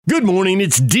Good morning.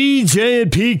 It's DJ and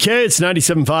PK. It's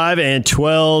 97.5 and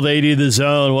 1280 The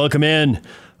Zone. Welcome in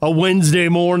a Wednesday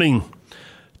morning.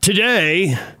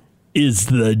 Today is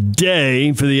the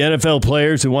day for the NFL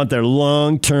players who want their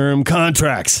long-term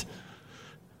contracts.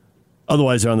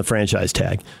 Otherwise, they're on the franchise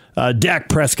tag. Dak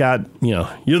Prescott,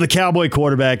 you're the Cowboy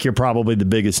quarterback. You're probably the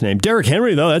biggest name. Derrick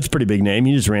Henry, though, that's a pretty big name.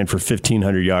 He just ran for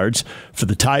 1,500 yards for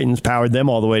the Titans, powered them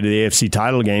all the way to the AFC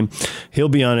title game. He'll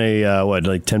be on a,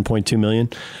 $10.2 million?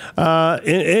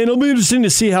 And it'll be interesting to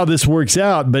see how this works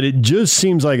out, but it just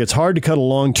seems like it's hard to cut a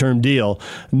long-term deal,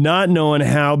 not knowing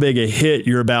how big a hit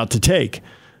you're about to take.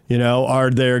 Are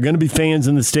there going to be fans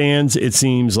in the stands? It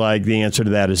seems like the answer to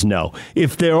that is no.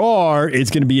 If there are,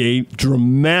 it's going to be a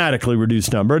dramatically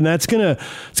reduced number, and it's going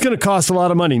to cost a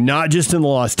lot of money, not just in the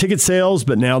lost ticket sales,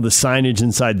 but now the signage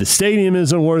inside the stadium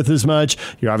isn't worth as much.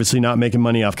 You're obviously not making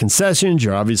money off concessions.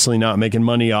 You're obviously not making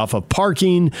money off of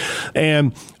parking.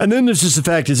 And then there's just the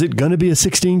fact, is it going to be a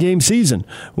 16-game season?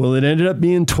 Will it end up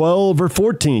being 12 or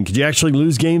 14? Could you actually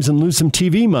lose games and lose some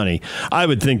TV money? I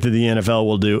would think that the NFL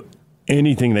will do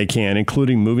anything they can,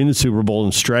 including moving the Super Bowl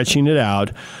and stretching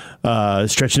out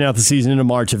the season into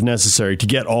March if necessary to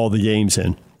get all the games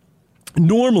in.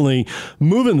 Normally,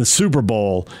 moving the Super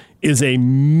Bowl is a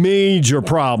major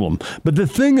problem. But the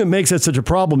thing that makes that such a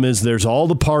problem is there's all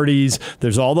the parties,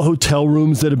 there's all the hotel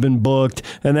rooms that have been booked,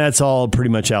 and that's all pretty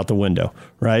much out the window,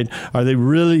 right? Are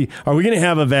we going to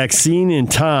have a vaccine in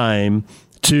time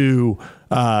to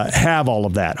have all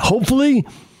of that? Hopefully.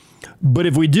 But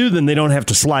if we do, then they don't have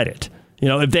to slide it.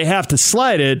 If they have to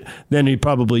slide it, then we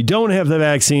probably don't have the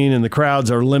vaccine and the crowds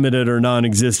are limited or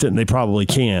non-existent, and they probably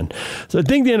can. So I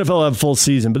think the NFL will have full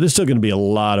season, but there's still going to be a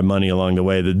lot of money along the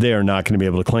way that they're not going to be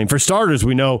able to claim. For starters,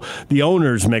 we know the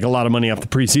owners make a lot of money off the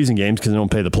preseason games because they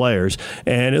don't pay the players,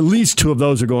 and at least 2 of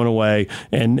those are going away,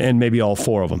 and maybe all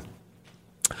 4 of them.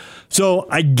 So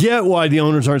I get why the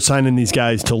owners aren't signing these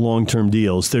guys to long-term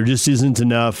deals. There just isn't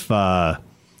enough,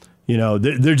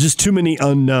 there's just too many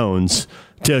unknowns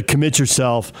to commit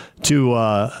yourself to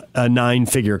a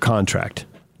 9-figure contract.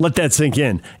 Let that sink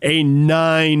in. A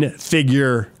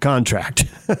 9-figure contract.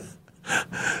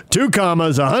 2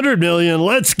 commas, $100 million.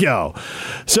 Let's go.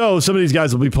 So some of these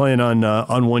guys will be playing on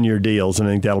 1-year deals, and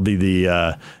I think that'll be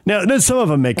the. Now some of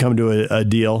them may come to a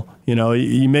deal.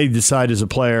 You may decide as a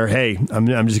player, hey, I'm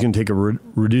just going to take a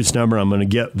reduced number. I'm going to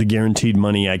get the guaranteed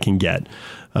money I can get.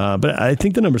 But I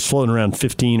think the number's floating around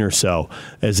 15 or so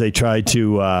as they try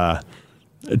to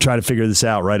figure this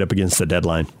out right up against the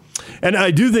deadline. And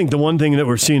I do think the one thing that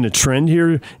we're seeing a trend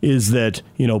here is that,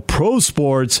 pro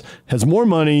sports has more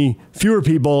money, fewer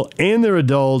people, and they're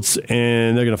adults,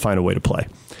 and they're going to find a way to play.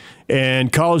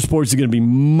 And college sports are going to be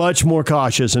much more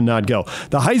cautious and not go.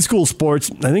 The high school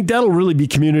sports, I think that'll really be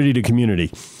community to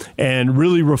community and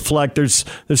really reflect there's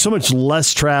so much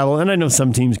less travel. And I know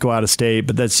some teams go out of state,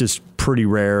 but that's just pretty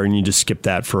rare, and you just skip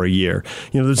that for a year.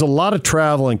 There's a lot of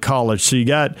travel in college, so you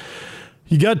got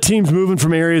teams moving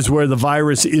from areas where the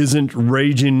virus isn't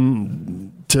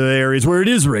raging to areas where it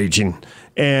is raging,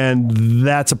 and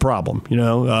that's a problem.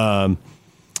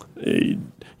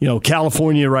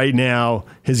 California right now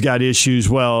has got issues.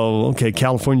 Well, okay,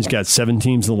 California's got 7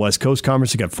 teams in the West Coast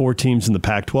Conference. They got 4 teams in the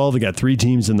Pac-12. They got 3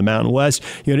 teams in the Mountain West.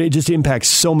 It just impacts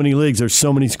so many leagues. There's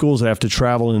so many schools that have to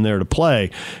travel in there to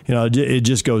play. It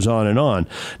just goes on and on.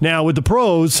 Now with the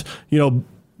pros,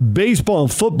 baseball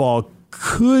and football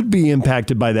could be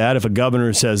impacted by that if a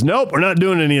governor says, nope, we're not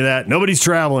doing any of that. Nobody's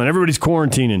traveling. Everybody's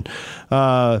quarantining.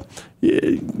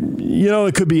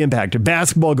 It could be impacted.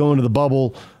 Basketball going to the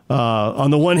bubble.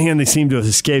 On the one hand, they seem to have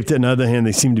escaped it. On the other hand,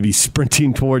 they seem to be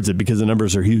sprinting towards it because the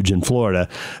numbers are huge in Florida.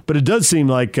 But it does seem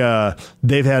like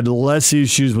they've had less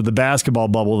issues with the basketball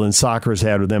bubble than soccer has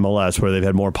had with MLS, where they've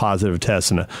had more positive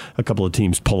tests and a couple of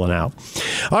teams pulling out.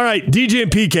 All right, DJ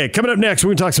and PK. Coming up next,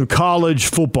 we're going to talk some college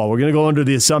football. We're going to go under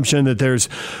the assumption that there's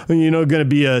going to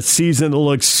be a season that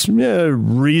looks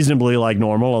reasonably like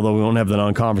normal, although we won't have the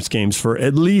non-conference games for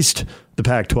at least the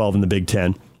Pac-12 and the Big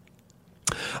Ten.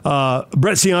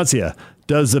 Brett Ciancia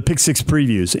does the Pick Six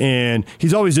previews, and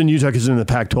he's always done Utah because in the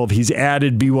Pac-12. He's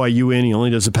added BYU in. He only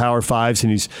does the Power Fives,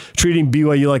 and he's treating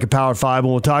BYU like a Power Five.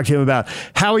 And we'll talk to him about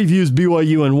how he views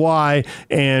BYU and why,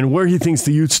 and where he thinks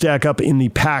the Utes stack up in the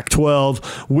Pac-12,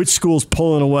 which school's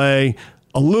pulling away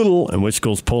a little and which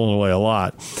school's pulling away a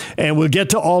lot. And we'll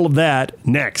get to all of that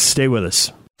next. Stay with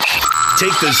us.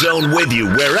 Take the Zone with you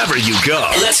wherever you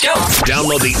go. Let's go.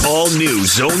 Download the all-new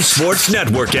Zone Sports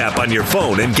Network app on your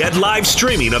phone and get live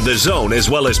streaming of the Zone as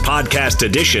well as podcast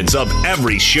editions of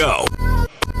every show.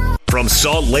 From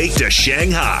Salt Lake to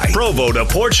Shanghai, Provo to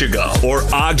Portugal, or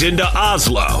Ogden to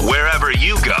Oslo, wherever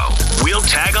you go, we'll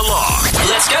tag along.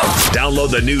 Let's go.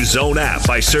 Download the new Zone app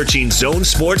by searching Zone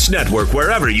Sports Network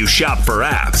wherever you shop for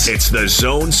apps. It's the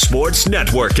Zone Sports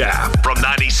Network app from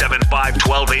 97.5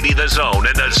 1280 The Zone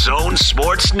and the Zone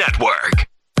Sports Network.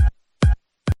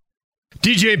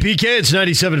 DJ PK, it's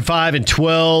 97.5 and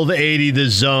 1280 The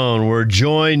Zone. We're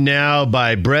joined now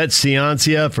by Brett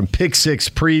Ciancia from Pick Six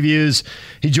Previews.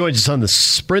 He joins us on the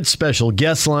Sprint Special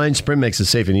Guest Line. Sprint makes it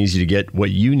safe and easy to get what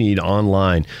you need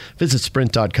online. Visit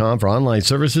sprint.com for online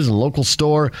services and local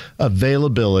store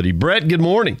availability. Brett, good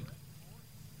morning.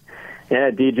 Yeah,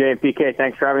 DJ and PK,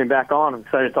 thanks for having me back on. I'm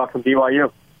excited to talk some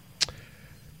BYU.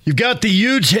 You've got the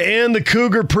Ute and the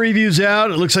Cougar previews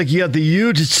out. It looks like you got the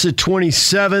Ute. It's at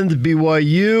 27th,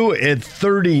 BYU at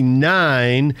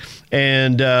 39.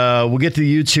 And we'll get to the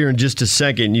Utes here in just a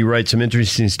second. You write some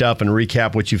interesting stuff and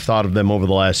recap what you've thought of them over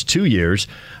the last 2 years.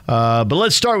 But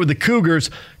let's start with the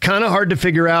Cougars. Kind of hard to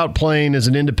figure out playing as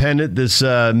an independent, this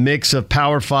mix of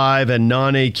Power 5 and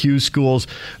non-AQ schools.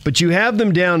 But you have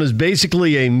them down as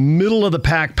basically a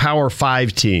middle-of-the-pack Power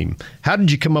 5 team. How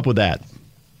did you come up with that?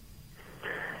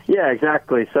 Yeah,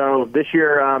 exactly. So this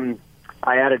year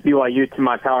I added BYU to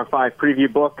my Power 5 preview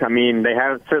book. I mean, they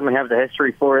certainly have the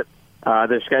history for it.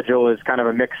 Their schedule is kind of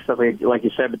a mix, like you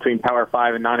said, between Power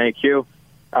 5 and non-AQ.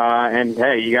 And,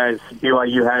 hey, you guys,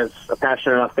 BYU has a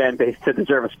passionate enough fan base to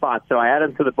deserve a spot. So I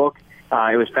added them to the book.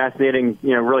 It was fascinating,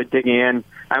 really digging in.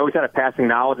 I always had a passing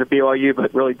knowledge of BYU,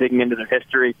 but really digging into their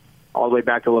history all the way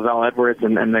back to Lavelle Edwards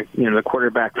and the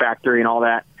quarterback factory and all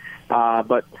that.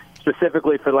 But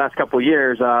specifically for the last couple of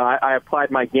years, I applied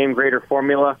my game grader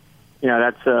formula.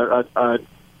 That's a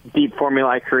deep formula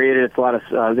I created. It's a lot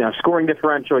of scoring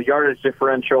differential, yardage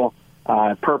differential,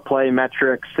 per play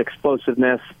metrics,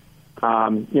 explosiveness.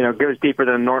 Goes deeper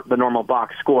than the normal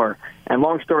box score. And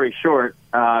long story short,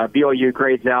 BYU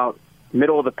grades out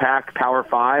middle of the pack, Power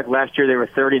 5. Last year they were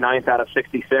 39th out of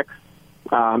 66.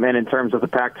 And in terms of the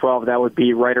Pac-12, that would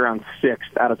be right around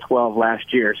 6th out of 12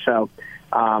 last year. So.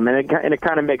 And it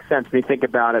kind of makes sense when you think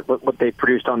about it, what they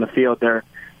produced on the field. They're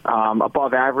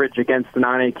above average against the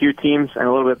non-AQ teams and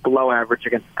a little bit below average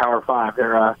against the Power 5.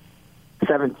 They're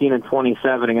 17 and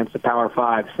 27 against the Power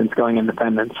 5 since going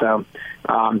independent. So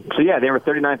yeah, they were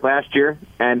 39th last year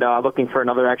and looking for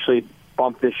another actually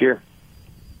bump this year.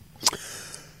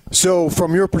 So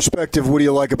from your perspective, what do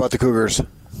you like about the Cougars?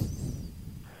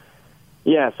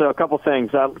 Yeah, so a couple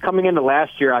things. Coming into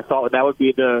last year, I thought that would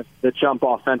be the jump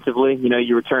offensively.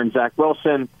 You returned Zach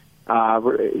Wilson,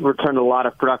 returned a lot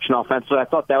of production offensively. I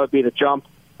thought that would be the jump.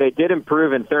 They did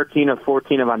improve in 13 of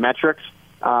 14 of my metrics,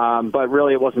 but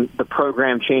really it wasn't the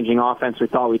program-changing offense we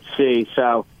thought we'd see.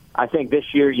 So I think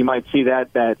this year you might see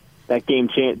that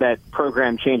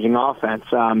program-changing offense.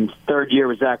 Third year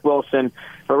with Zach Wilson,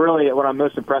 but really what I'm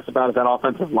most impressed about is that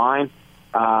offensive line.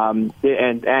 And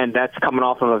that's coming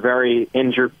off of a very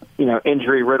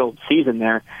injury-riddled season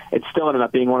there. It still ended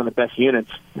up being one of the best units,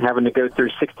 having to go through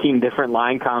 16 different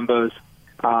line combos.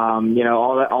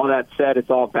 All that said, it's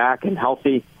all back and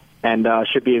healthy and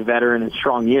should be a veteran and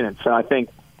strong unit. So I think,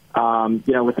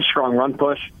 with the strong run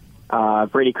push,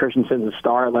 Brady Christensen's a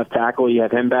star at left tackle. You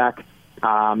have him back.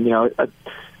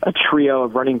 A trio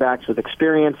of running backs with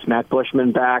experience, Matt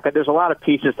Bushman back. There's a lot of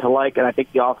pieces to like, and I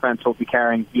think the offense will be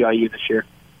carrying BYU this year.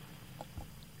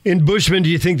 In Bushman, do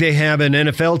you think they have an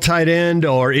NFL tight end,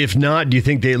 or if not, do you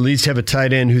think they at least have a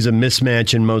tight end who's a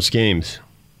mismatch in most games?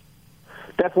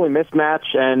 Definitely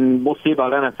mismatch, and we'll see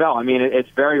about NFL. I mean, it's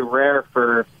very rare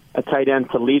for a tight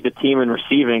end to lead the team in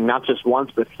receiving, not just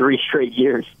once, but 3 straight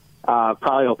years.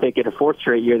 Probably will take it a 4th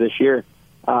straight year this year.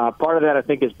 Part of that, I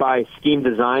think, is by scheme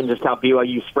design, just how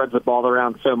BYU spreads the ball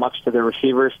around so much to their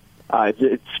receivers.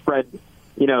 It's spread,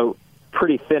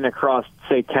 pretty thin across,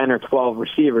 say, 10 or 12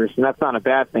 receivers, and that's not a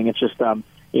bad thing. It's just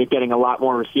you're getting a lot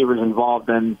more receivers involved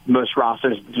than most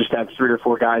rosters just have 3 or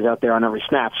 4 guys out there on every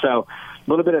snap. So a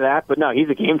little bit of that, but no, he's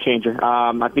a game changer.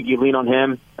 I think you lean on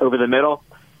him over the middle,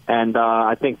 and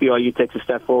I think BYU takes a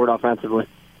step forward offensively.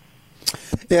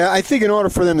 Yeah, I think in order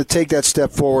for them to take that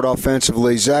step forward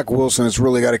offensively, Zach Wilson has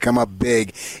really got to come up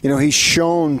big. He's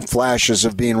shown flashes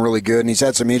of being really good, and he's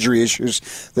had some injury issues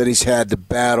that he's had to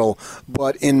battle.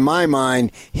 But in my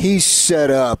mind, he's set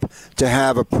up to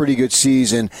have a pretty good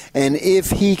season. And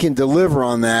if he can deliver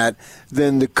on that,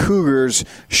 then the Cougars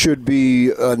should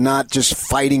be not just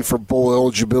fighting for bowl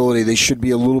eligibility. They should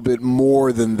be a little bit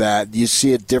more than that. Do you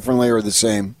see it differently or the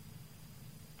same?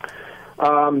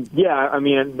 Yeah, I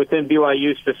mean, within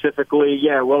BYU specifically,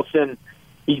 Wilson,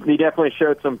 he definitely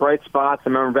showed some bright spots. I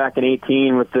remember back in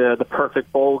 18 with the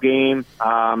perfect bowl game.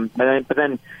 But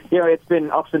then, it's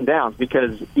been ups and downs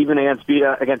because even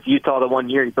against Utah the one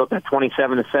year, he built that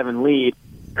 27-7 lead,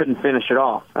 couldn't finish it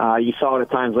off. You saw it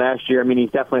at times last year. I mean,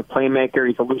 he's definitely a playmaker.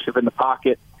 He's elusive in the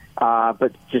pocket,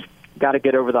 but just got to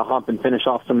get over the hump and finish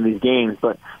off some of these games.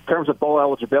 But in terms of bowl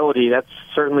eligibility, that's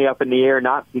certainly up in the air,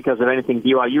 not because of anything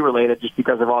BYU related, just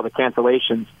because of all the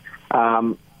cancellations.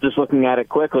 Just looking at it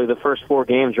quickly, the first 4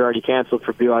 games are already canceled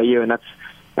for BYU, and that's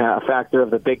a factor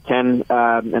of the Big Ten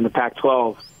and the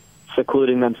Pac-12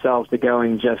 secluding themselves to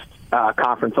going just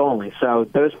conference only. So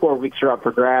those 4 weeks are up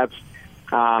for grabs.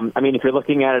 If you're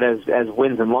looking at it as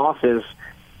wins and losses,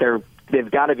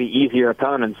 they've got to be easier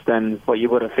opponents than what you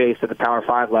would have faced at the Power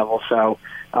 5 level. So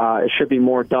it should be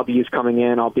more W's coming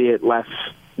in, albeit less,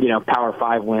 Power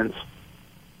 5 wins.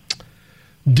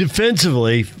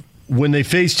 Defensively, when they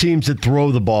face teams that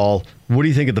throw the ball, what do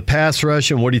you think of the pass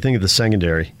rush and what do you think of the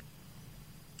secondary?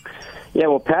 Yeah,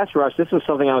 well, pass rush, this was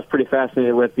something I was pretty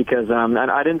fascinated with because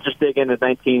I didn't just dig into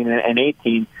 19 and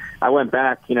 18. I went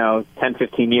back, 10,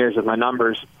 15 years with my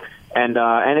numbers, and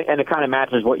it kind of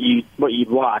matches what you'd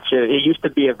watch. It used to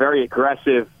be a very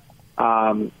aggressive,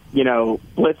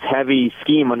 blitz-heavy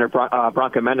scheme under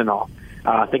Bronco Mendenhall.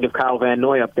 Think of Kyle Van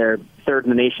Noy up there, 3rd in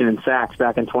the nation in sacks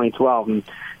back in 2012. And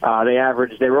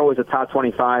they were always a top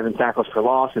 25 in tackles for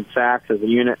loss and sacks as a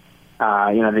unit.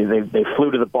 They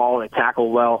flew to the ball, they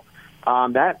tackled well.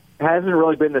 That hasn't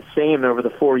really been the same over the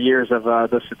 4 years of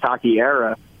the Satake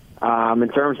era. In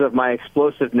terms of my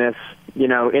explosiveness,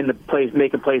 in the plays,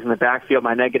 making plays in the backfield,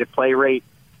 my negative play rate,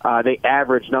 they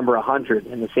averaged number 100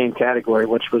 in the same category,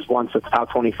 which was once a top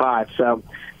 25. So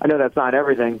I know that's not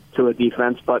everything to a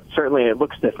defense, but certainly it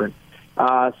looks different.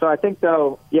 So I think,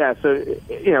 though, with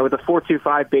the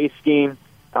 4-2-5 base scheme,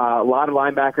 a lot of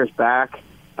linebackers back.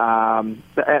 And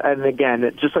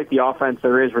again, just like the offense,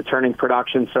 there is returning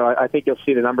production. So I think you'll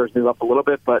see the numbers move up a little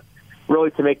bit, but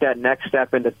really to make that next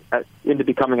step into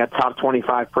becoming a top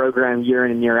 25 program year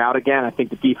in and year out again, I think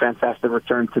the defense has to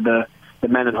return to the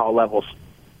Mendenhall levels.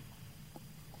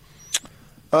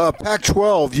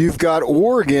 Pac-12, you've got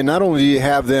Oregon. Not only do you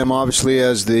have them, obviously,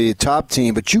 as the top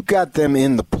team, but you got them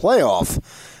in the playoff.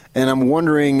 And I'm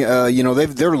wondering,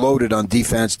 they're loaded on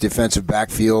defensive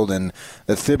backfield, and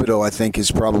Thibodeau, I think,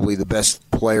 is probably the best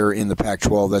player in the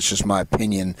Pac-12. That's just my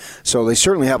opinion. So they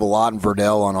certainly have a lot in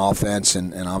Verdell on offense,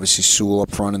 and obviously Sewell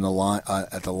up front in the line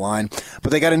at the line.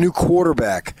 But they got a new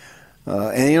quarterback,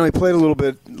 and he played a little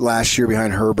bit last year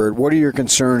behind Herbert. What are your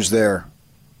concerns there?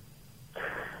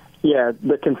 Yeah,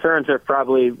 the concerns are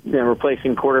probably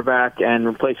replacing quarterback and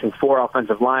replacing 4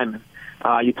 offensive linemen.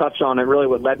 You touched on it. Really,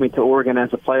 what led me to Oregon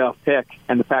as a playoff pick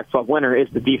and the Pac-12 winner is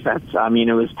the defense.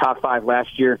 It was top 5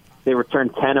 last year. They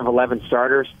returned 10 of 11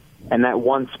 starters, and that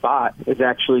one spot is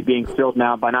actually being filled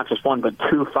now by not just one, but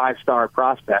 2 5-star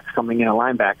prospects coming in at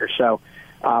linebacker. So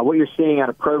what you're seeing at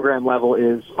a program level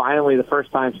is finally the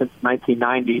first time since the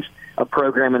 1990s a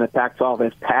program in the Pac-12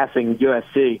 is passing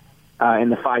USC in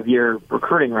the 5-year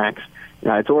recruiting ranks.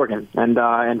 It's Oregon.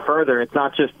 And further, it's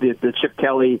not just the Chip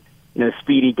Kelly,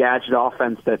 speedy gadget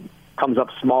offense that comes up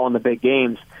small in the big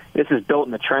games. This is built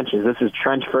in the trenches. This is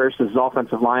trench first. This is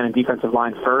offensive line and defensive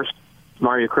line first.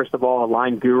 Mario Cristobal, a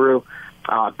line guru,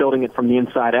 building it from the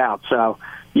inside out. So,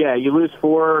 yeah, you lose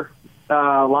 4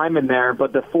 linemen there,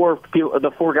 but the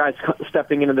four guys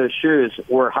stepping into those shoes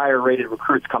were higher-rated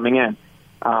recruits coming in.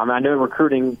 I know the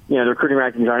recruiting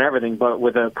rankings aren't everything, but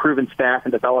with a proven staff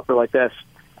and developer like this,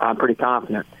 I'm pretty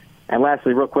confident. And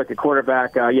lastly, real quick, at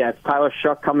quarterback, it's Tyler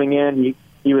Shuck coming in.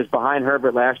 He was behind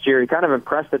Herbert last year. He kind of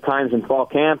impressed at times in fall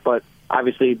camp, but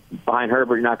obviously behind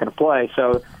Herbert, you're not going to play.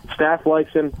 So staff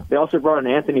likes him. They also brought in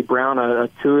Anthony Brown, a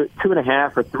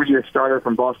 2.5 or 3-year starter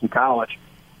from Boston College,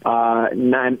 and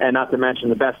not to mention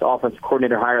the best offensive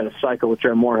coordinator hire of the cycle with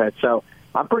Joe Moorhead. So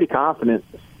I'm pretty confident.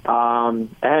 This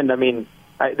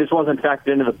wasn't factored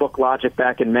into the book logic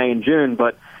back in May and June,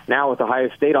 but now with Ohio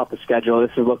State off the schedule, this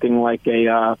is looking like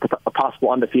a possible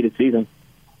undefeated season.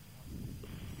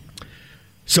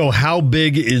 So how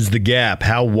big is the gap?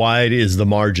 How wide is the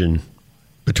margin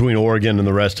between Oregon and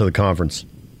the rest of the conference?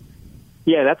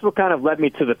 Yeah, that's what kind of led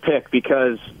me to the pick,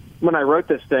 because when I wrote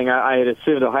this thing, I had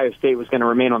assumed Ohio State was going to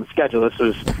remain on the schedule. This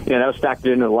was, that was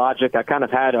factored into the logic. I kind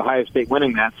of had Ohio State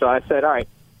winning that. So I said, all right,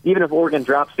 even if Oregon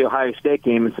drops the Ohio State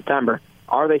game in September,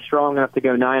 are they strong enough to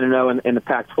go 9-0 in the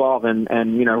Pac-12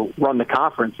 and run the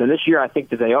conference? And this year, I think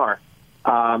that they are.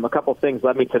 A couple of things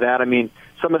led me to that.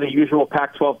 Some of the usual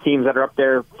Pac-12 teams that are up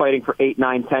there fighting for 8,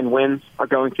 9, 10 wins are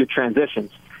going through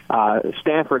transitions.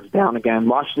 Stanford's down again.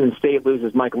 Washington State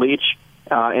loses Mike Leach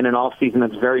in an offseason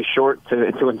that's very short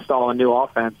to install a new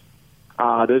offense.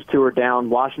 Those two are down.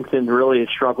 Washington really has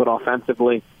struggled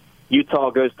offensively. Utah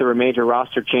goes through a major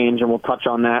roster change, and we'll touch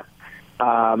on that.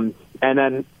 And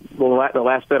then the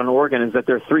last bit on Oregon is that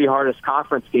their three hardest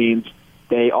conference games,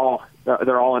 they're all in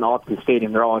Autzen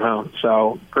Stadium. They're all at home.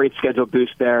 So great schedule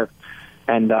boost there.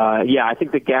 And, I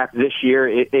think the gap this year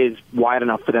is wide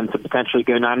enough for them to potentially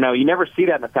go 9-0. You never see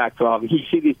that in the Pac-12. You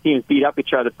see these teams beat up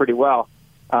each other pretty well,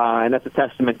 and that's a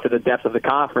testament to the depth of the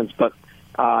conference. But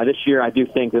this year I do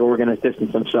think that Oregon has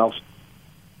distanced themselves.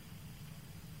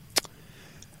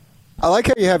 I like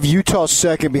how you have Utah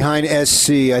second behind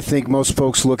SC. I think most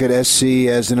folks look at SC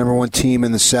as the number one team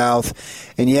in the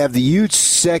South, and you have the Utes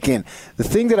second. The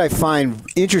thing that I find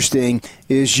interesting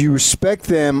is you respect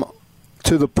them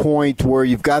to the point where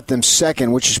you've got them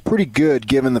second, which is pretty good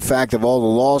given the fact of all the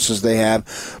losses they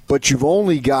have, but you've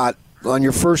only got, on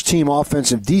your first team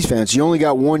offense and defense, you only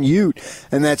got one Ute,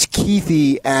 and that's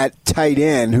Keithy at tight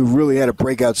end, who really had a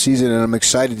breakout season, and I'm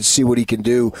excited to see what he can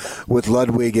do with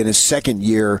Ludwig in his second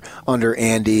year under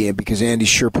Andy, because Andy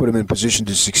sure put him in position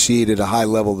to succeed at a high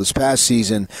level this past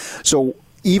season. So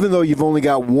even though you've only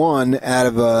got one out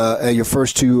of your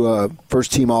first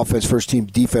team offense, first team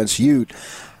defense Ute,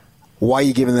 why are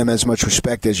you giving them as much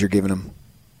respect as you're giving them?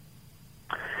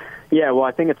 Yeah, well,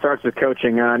 I think it starts with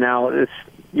coaching. Now,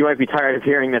 you might be tired of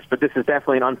hearing this, but this is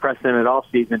definitely an unprecedented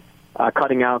offseason,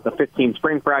 cutting out the 15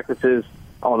 spring practices,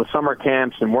 all the summer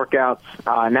camps and workouts.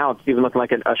 Now it's even looking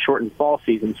like a shortened fall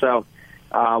season. So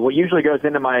what usually goes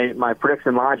into my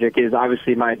prediction logic is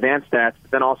obviously my advanced stats, but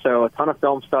then also a ton of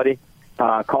film study,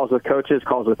 calls with coaches,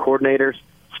 calls with coordinators,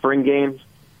 spring games.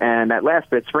 And that last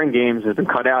bit, spring games, has been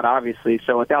cut out, obviously.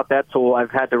 So without that tool, I've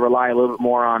had to rely a little bit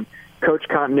more on coach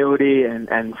continuity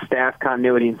and staff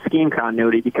continuity and scheme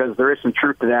continuity, because there is some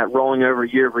truth to that, rolling over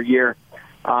year.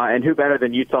 And who better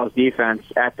than Utah's defense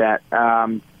at that?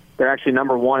 They're actually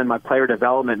number one in my player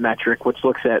development metric, which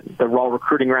looks at the raw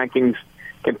recruiting rankings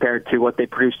compared to what they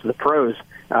produce to the pros.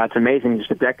 It's amazing.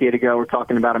 Just a decade ago, we're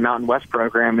talking about a Mountain West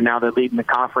program, and now they're leading the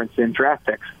conference in draft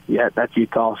picks. Yeah, that's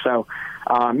Utah. So,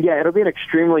 it'll be an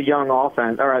extremely young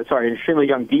an extremely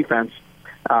young defense.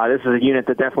 This is a unit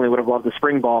that definitely would have loved the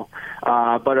spring ball.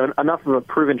 But enough of a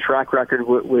proven track record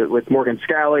with Morgan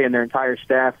Scalley and their entire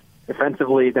staff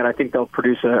defensively that I think they'll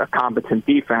produce a competent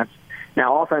defense.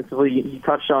 Now, offensively, you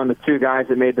touched on the two guys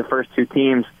that made the first two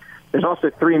teams. There's also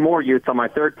three more Utes on my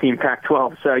third team,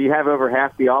 Pac-12. So you have over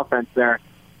half the offense there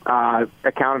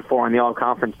accounted for on the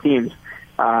all-conference teams.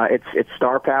 It's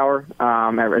star power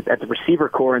at the receiver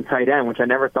core and tight end, which I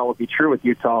never thought would be true with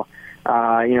Utah.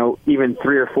 Even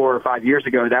 3 or 4 or 5 years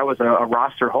ago, that was a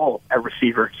roster hole at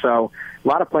receiver. So a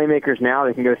lot of playmakers now.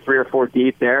 They can go 3 or 4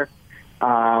 deep there.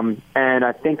 And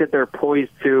I think that they're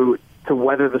poised to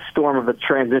weather the storm of the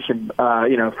transition,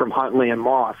 from Huntley and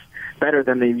Moss better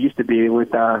than they used to be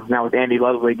with Andy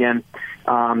Ludwig again.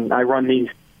 I run these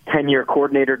 10-year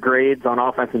coordinator grades on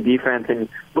offense and defense, and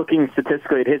looking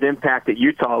statistically at his impact at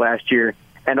Utah last year,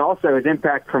 and also his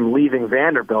impact from leaving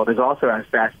Vanderbilt is also as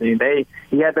fascinating.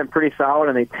 He had been pretty solid,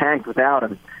 and they tanked without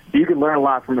him. So you can learn a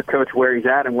lot from the coach where he's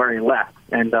at and where he left.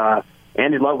 And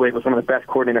Andy Ludwig was one of the best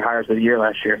coordinator hires of the year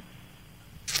last year.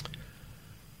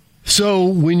 So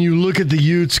when you look at the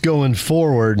Utes going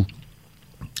forward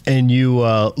and you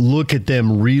look at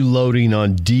them reloading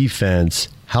on defense,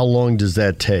 how long does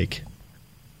that take?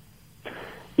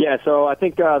 Yeah, so I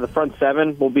think the front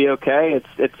seven will be okay.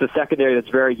 It's the secondary that's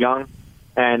very young,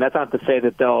 and that's not to say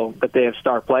that they have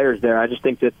star players there. I just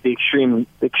think that the extreme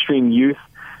youth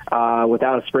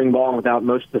without a spring ball and without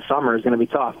most of the summer is going to be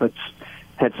tough.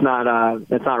 It's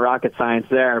not rocket science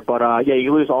there. But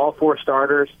you lose all 4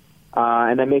 starters,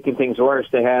 and then making things worse,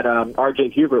 they had R.J.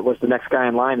 Hubert was the next guy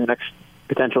in line, the next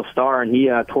potential star, and he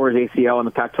tore his ACL in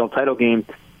the Pac-12 title game,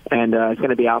 and is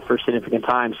going to be out for a significant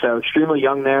time. So extremely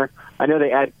young there. I know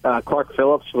they had Clark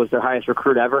Phillips was their highest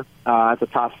recruit ever. That's a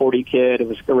top 40 kid. It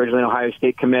was originally an Ohio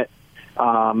State commit.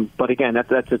 But again,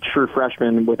 that's a true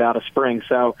freshman without a spring.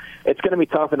 So it's going to be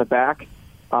tough in the back.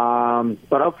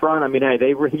 But up front, I mean, hey,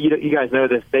 you guys know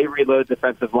this. They reload the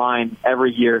defensive line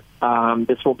every year.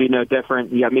 This will be no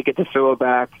different. You got Mika Tafua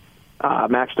back,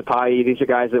 Max Tapai. These are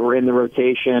guys that were in the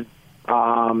rotation.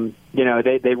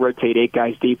 They rotate 8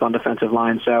 guys deep on defensive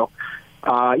line. So,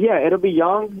 it'll be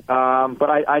young, but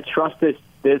I trust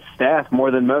this staff more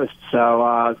than most. So,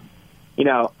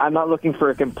 I'm not looking for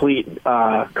a complete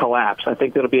collapse. I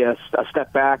think it'll be a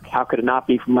step back. How could it not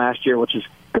be from last year, which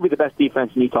could be the best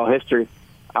defense in Utah history?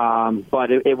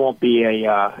 But it won't be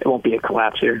a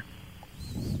collapse here.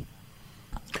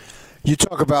 You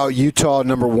talk about Utah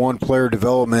number 1 player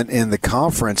development in the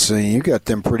conference, and you got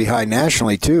them pretty high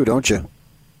nationally too, don't you?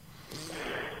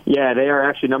 Yeah, they are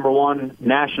actually number one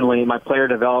nationally in my player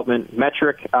development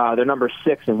metric. They're number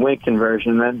 6 in win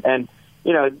conversion. And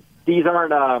these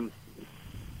aren't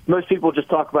most people just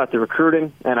talk about the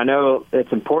recruiting, and I know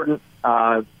it's important.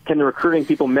 Can the recruiting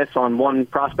people miss on one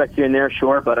prospect here and there?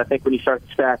 Sure, but I think when you start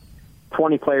to stack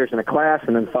 20 players in a class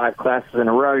and then 5 classes in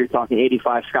a row, you're talking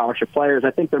 85 scholarship players.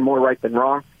 I think they're more right than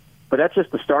wrong, but that's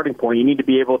just the starting point. You need to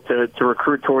be able to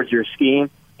recruit towards your scheme.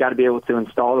 Got to be able to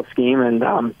install the scheme and,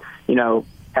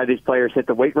 have these players hit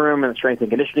the weight room and the strength and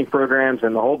conditioning programs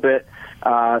and the whole bit.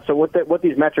 So what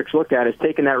these metrics look at is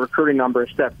taking that recruiting number a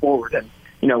step forward. And,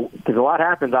 because a lot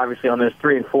happens, obviously, on those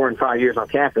 3 and 4 and 5 years on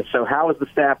campus. So how is the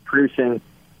staff producing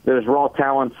those raw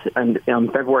talents on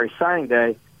February signing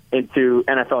day into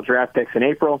NFL draft picks in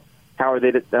April? How are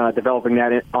they developing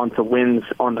that onto wins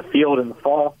on the field in the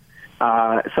fall?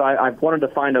 So I've wanted to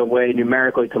find a way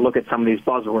numerically to look at some of these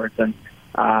buzzwords.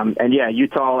 And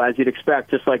Utah, as you'd expect,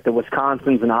 just like the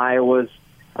Wisconsins and Iowas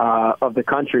of the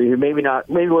country, who maybe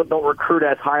don't recruit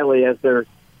as highly as their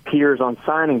peers on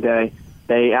signing day,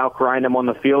 they outgrind them on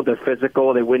the field. They're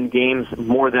physical. They win games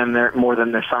more than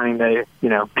their signing day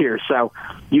peers. So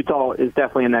Utah is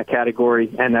definitely in that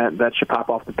category, and that should pop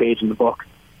off the page in the book.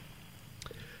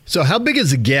 So how big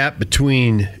is the gap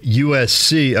between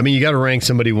USC? I mean, you got to rank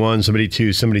somebody 1, somebody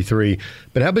 2, somebody 3.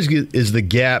 But how big is the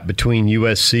gap between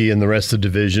USC and the rest of the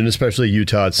division, especially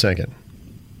Utah at second?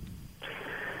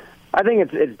 I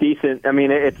think it's decent. I mean,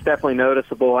 it's definitely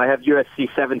noticeable. I have USC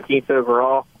 17th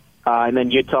overall, and then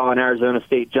Utah and Arizona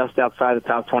State just outside the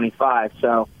top 25.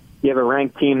 So you have a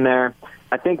ranked team there.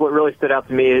 I think what really stood out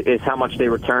to me is how much they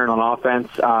return on offense.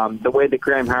 The way that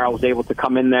Graham Harrell was able to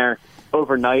come in there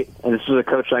overnight, and this was a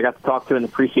coach that I got to talk to in the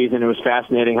preseason. It was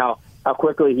fascinating how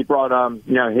quickly he brought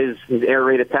his air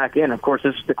raid attack in. Of course,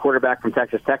 this is the quarterback from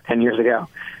Texas Tech 10 years ago.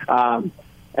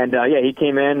 He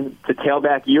came in to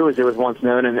tailback U, as it was once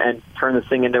known, and turned this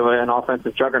thing into an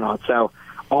offensive juggernaut. So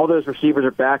all those receivers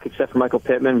are back except for Michael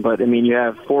Pittman, but I mean, you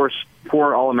have four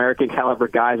All-American caliber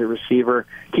guys at receiver.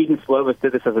 Keaton Slovis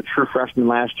did this as a true freshman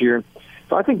last year.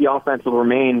 So I think the offense will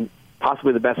remain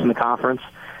possibly the best in the conference.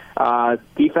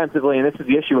 Defensively, and this is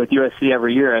the issue with USC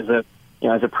every year as a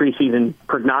preseason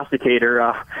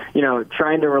prognosticator,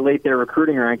 trying to relate their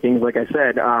recruiting rankings, like I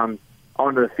said,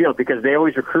 onto the field, because they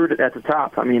always recruit at the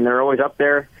top. I mean, they're always up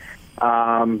there,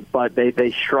 but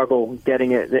they struggle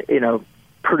getting it,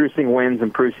 producing wins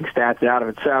and producing stats out of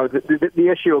it. So the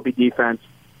issue will be defense.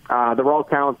 The raw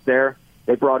talent's there.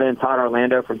 They brought in Todd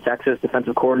Orlando from Texas,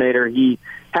 defensive coordinator. He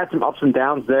had some ups and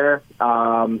downs there,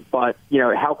 but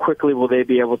how quickly will they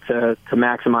be able to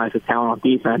maximize the talent on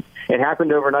defense? It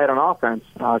happened overnight on offense.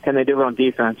 Can they do it on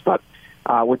defense? But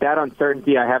with that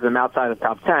uncertainty, I have them outside the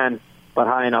top 10, but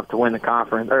high enough to win the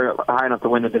conference, or high enough to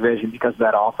win the division because of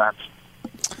that offense.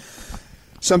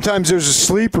 Sometimes there's a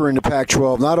sleeper in the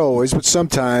Pac-12, not always, but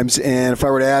sometimes. And if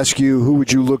I were to ask you, who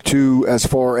would you look to as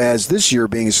far as this year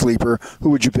being a sleeper,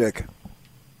 who would you pick?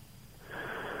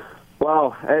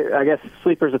 Well, I guess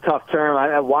sleeper is a tough term.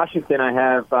 At Washington, I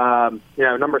have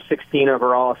number 16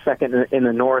 overall, second in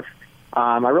the North.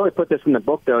 I really put this in the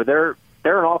book, though. They're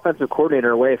an offensive coordinator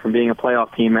away from being a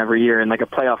playoff team every year and like a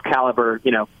playoff caliber,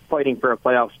 fighting for a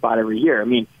playoff spot every year. I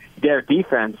mean, their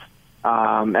defense,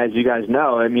 as you guys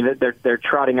know, I mean, they're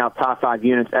trotting out top 5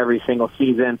 units every single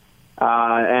season.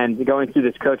 And going through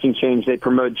this coaching change, they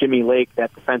promote Jimmy Lake,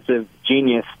 that defensive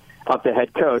genius, up to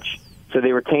head coach. So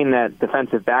they retain that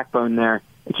defensive backbone there.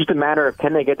 It's just a matter of,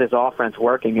 can they get this offense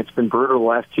working? It's been brutal the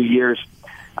last 2 years,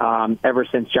 ever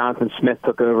since Jonathan Smith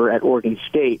took over at Oregon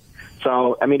State.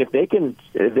 So, I mean, if they can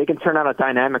turn out a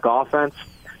dynamic offense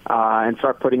and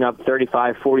start putting up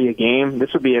 35, 40 a game,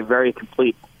 this would be a very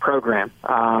complete program.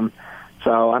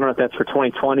 So I don't know if that's for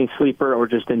 2020 sleeper or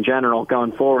just in general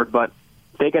going forward, but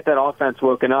if they get that offense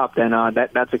woken up, then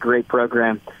that's a great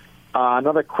program.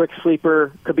 Another quick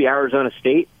sleeper could be Arizona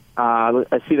State.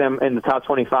 I see them in the top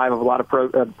 25 of a lot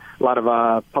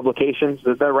of publications.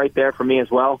 They're right there for me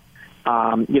as well.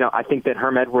 I think that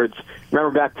Herm Edwards,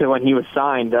 remember back to when he was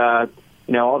signed, all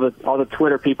the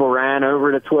Twitter people ran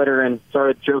over to Twitter and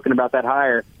started joking about that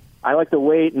hire. I like to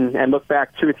wait and look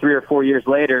back 2, 3, or 4 years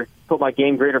later, put my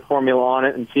game grader formula on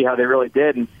it and see how they really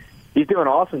did. And he's doing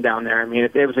awesome down there. I mean,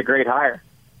 it was a great hire.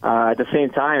 At the same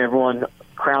time, everyone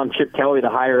crowned Chip Kelly the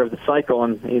hire of the cycle,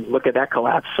 and look at that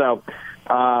collapse. So,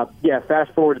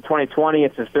 fast forward to 2020.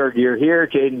 It's his 3rd year here.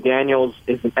 Jaden Daniels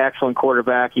is an excellent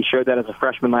quarterback. He showed that as a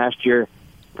freshman last year.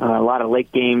 A lot of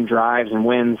late game drives and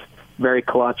wins, very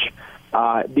clutch.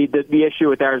 The issue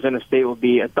with Arizona State will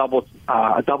be a double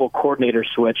coordinator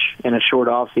switch in a short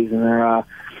offseason.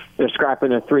 They're scrapping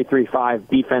their 3-3-5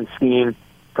 defense scheme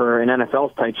for an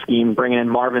NFL-type scheme, bringing in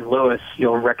Marvin Lewis.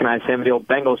 You'll recognize him, the old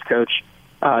Bengals coach,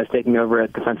 is taking over as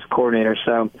defensive coordinator.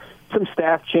 So some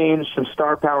staff change, some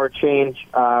star power change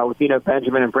with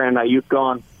Benjamin and Brandon Ayuk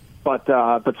gone. But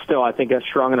still, I think a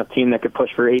strong enough team that could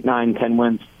push for 8, 9, 10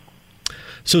 wins.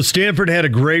 So Stanford had a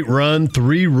great run,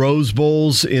 3 Rose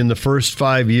Bowls in the first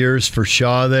 5 years for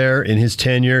Shaw there in his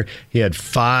tenure. He had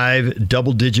 5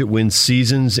 double-digit win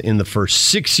seasons in the first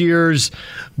 6 years,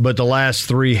 but the last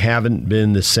 3 haven't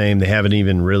been the same. They haven't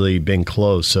even really been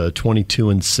close,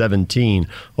 22-17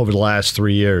 over the last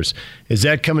 3 years. Is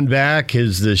that coming back?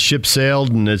 Has the ship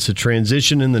sailed and it's a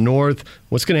transition in the North?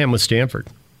 What's going to happen with Stanford?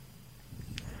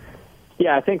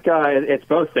 Yeah, I think it's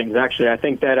both things, actually. I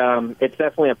think that it's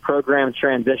definitely a program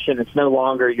transition. It's no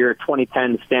longer your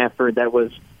 2010 Stanford that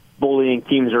was bullying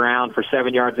teams around for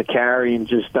 7 yards of carry and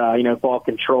just, ball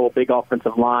control, big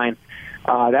offensive line.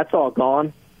 That's all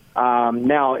gone.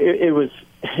 Now,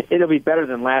 it'll be better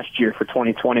than last year for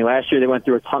 2020. Last year they went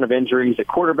through a ton of injuries at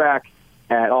quarterback,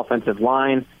 at offensive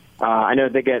line. I know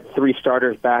they get 3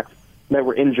 starters back that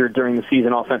were injured during the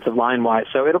season offensive line-wise,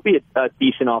 so it'll be a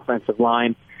decent offensive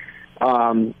line.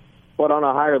 But on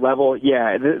a higher level,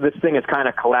 this thing has kind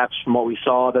of collapsed from what we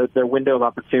saw. Their window of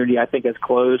opportunity, I think, has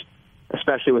closed,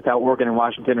 especially with how Oregon and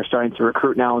Washington are starting to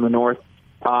recruit now in the North.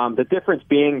 The difference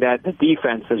being that the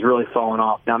defense has really fallen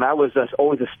off. Now, that was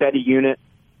always a steady unit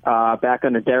back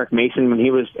under Derek Mason when he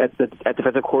was at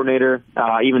defensive coordinator,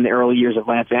 even the early years of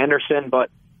Lance Anderson. But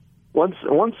once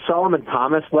Solomon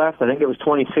Thomas left, I think it was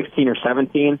 2016 or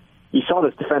 17, you saw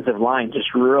this defensive line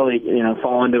just really,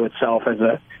 fall into itself as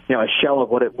a shell of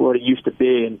what it used to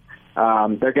be,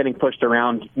 and they're getting pushed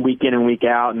around week in and week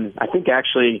out. And I think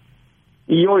actually,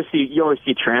 you always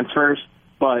see transfers,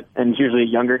 and it's usually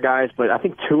younger guys. But I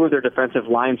think 2 of their defensive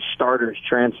line starters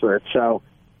transferred. So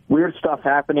weird stuff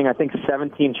happening. I think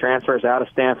 17 transfers out of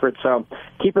Stanford. So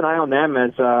keep an eye on them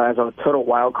as a total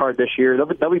wild card this year.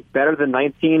 They'll be better than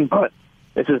 19, but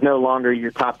this is no longer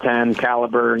your top 10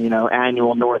 caliber,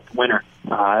 annual North winner.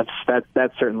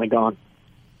 That's certainly gone.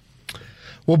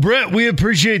 Well, Brett, we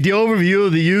appreciate the overview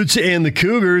of the Utes and the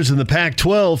Cougars and the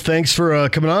Pac-12. Thanks for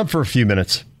coming on for a few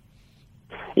minutes.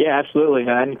 Yeah, absolutely.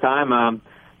 Anytime.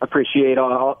 Appreciate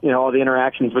all the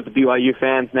interactions with the BYU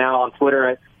fans now on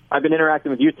Twitter. I've been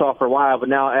interacting with Utah for a while, but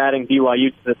now adding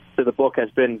BYU to the book has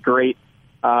been great.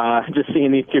 Just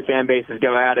seeing these 2 fan bases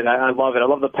go at it, I love it. I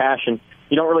love the passion.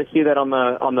 You don't really see that on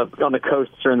the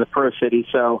coasts or in the pro city.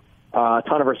 So a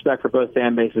ton of respect for both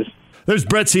fan bases. There's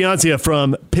Brett Ciancia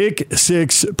from Pick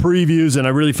Six Previews, and I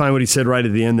really find what he said right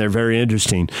at the end there very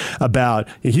interesting about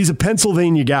he's a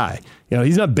Pennsylvania guy.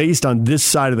 He's not based on this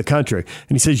side of the country.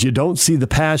 And he says you don't see the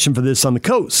passion for this on the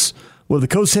coasts. Well, the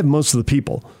coasts have most of the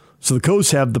people. So the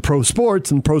coasts have the pro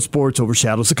sports, and pro sports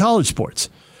overshadows the college sports.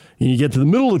 And you get to the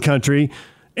middle of the country,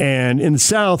 and in the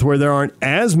South where there aren't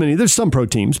as many, there's some pro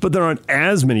teams, but there aren't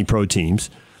as many pro teams,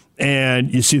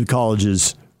 and you see the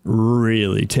colleges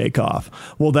really take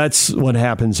off. Well, that's what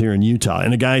happens here in Utah.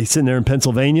 And a guy sitting there in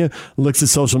Pennsylvania looks at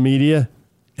social media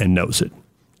and knows it.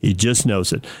 He just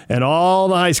knows it. And all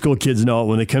the high school kids know it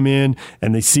when they come in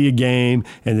and they see a game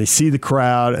and they see the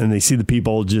crowd and they see the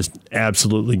people just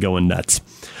absolutely going nuts.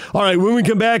 All right, when we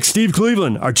come back, Steve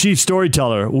Cleveland, our chief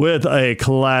storyteller, with a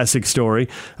classic story.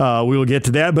 We will get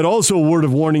to that, but also a word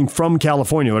of warning from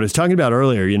California. What I was talking about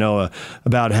earlier,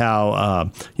 about how,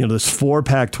 there's 4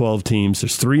 Pac-12 teams,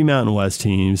 there's 3 Mountain West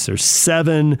teams, there's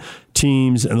 7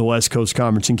 teams in the West Coast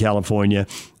Conference in California.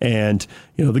 And,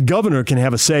 the governor can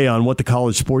have a say on what the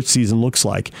college sports season looks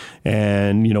like.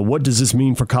 And, what does this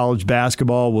mean for college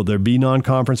basketball? Will there be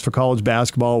non-conference for college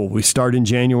basketball? Will we start in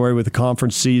January with a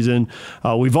conference season?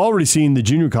 We've already seen the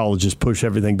junior colleges push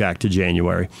everything back to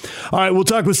January. All right, we'll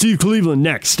talk with Steve Cleveland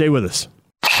next. Stay with us.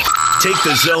 Take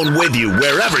the Zone with you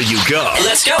wherever you go.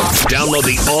 Let's go. Download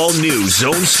the all-new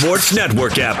Zone Sports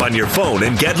Network app on your phone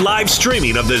and get live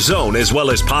streaming of the Zone as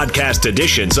well as podcast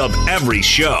editions of every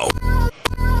show.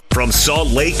 From Salt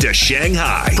Lake to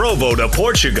Shanghai, Provo to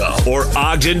Portugal, or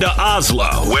Ogden to Oslo,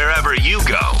 wherever you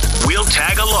go, we'll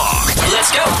tag along.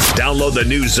 Let's go. Download the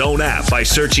new Zone app by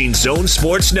searching Zone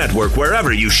Sports Network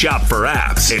wherever you shop for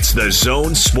apps. It's the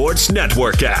Zone Sports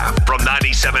Network app from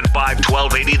 97.5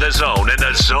 1280 The Zone and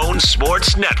the Zone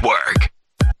Sports Network.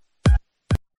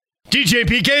 DJ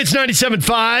PK, it's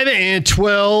 97.5 and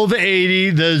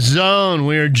 1280 The Zone.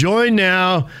 We are joined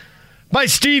now by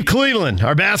Steve Cleveland,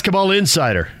 our basketball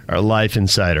insider, our life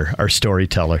insider, our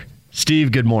storyteller.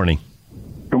 Steve, good morning.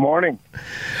 Good morning.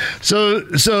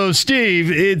 So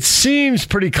Steve, it seems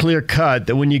pretty clear-cut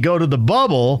that when you go to the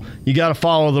bubble, you got to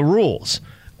follow the rules.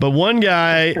 But one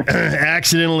guy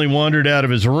accidentally wandered out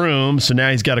of his room, so now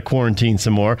he's got to quarantine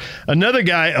some more. Another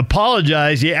guy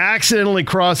apologized. He accidentally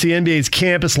crossed the NBA's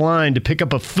campus line to pick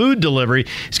up a food delivery.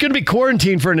 He's going to be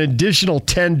quarantined for an additional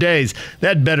 10 days.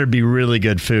 That better be really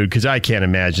good food, because I can't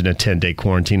imagine a 10-day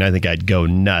quarantine. I think I'd go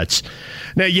nuts.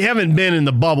 Now, you haven't been in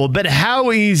the bubble, but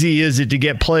how easy is it to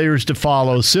get players to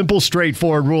follow simple,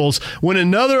 straightforward rules when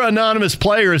another anonymous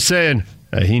player is saying,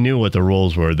 he knew what the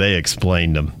rules were, they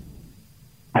explained them?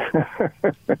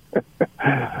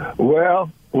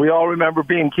 Well, we all remember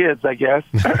being kids, I guess,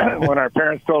 when our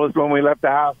parents told us when we left the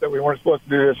house that we weren't supposed to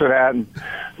do this or that, and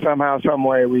somehow, some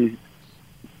way, we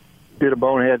made a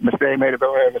bonehead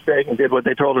mistake, and did what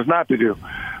they told us not to do.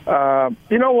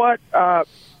 You know what?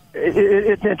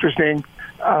 It's interesting.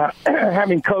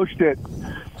 Having coached it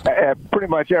at pretty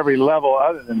much every level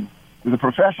other than the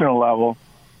professional level,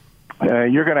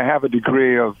 you're going to have a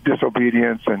degree of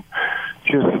disobedience and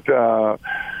just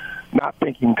not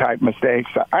thinking type mistakes.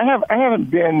 I haven't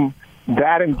been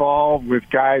that involved with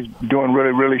guys doing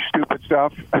really, really stupid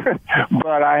stuff,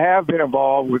 but I have been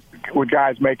involved with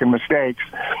guys making mistakes.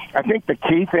 I think the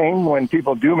key thing when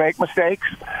people do make mistakes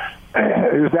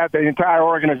is that the entire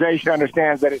organization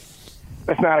understands that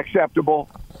that's not acceptable,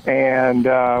 and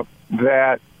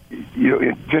that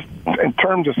it just in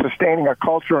terms of sustaining a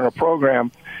culture and a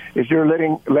program, is you're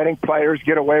letting players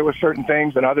get away with certain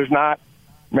things and others not.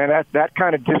 Man, that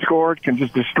kind of discord can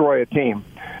just destroy a team.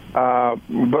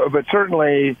 But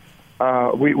certainly,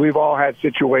 we've all had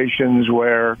situations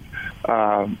where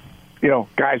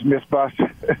guys miss bus,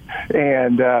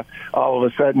 and all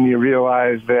of a sudden you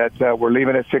realize that we're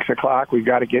leaving at 6 o'clock. We've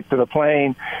got to get to the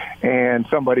plane, and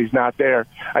somebody's not there.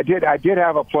 I did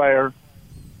have a player.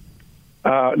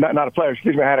 Not a player,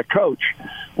 excuse me. I had a coach.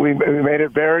 We made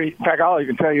it very. In fact, I'll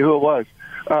even tell you who it was.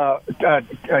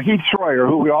 Heath Schroyer,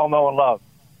 who we all know and love,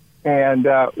 and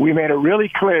we made it really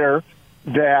clear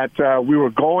that we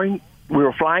were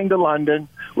flying to London.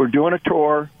 We're doing a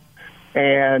tour,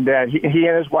 and he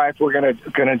and his wife were going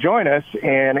to join us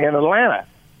in Atlanta.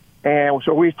 And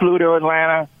so we flew to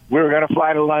Atlanta. We were going to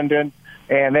fly to London,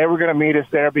 and they were going to meet us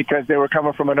there because they were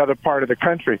coming from another part of the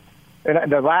country.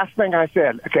 And the last thing I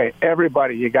said, okay,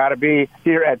 everybody, you got to be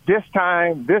here at this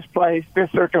time, this place, this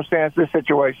circumstance, this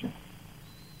situation.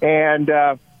 And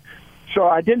so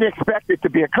I didn't expect it to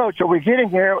be a coach. So we get in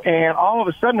here, and all of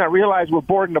a sudden I realize we're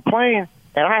boarding the plane,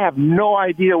 and I have no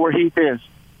idea where Heath is.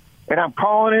 And I'm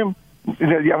calling him.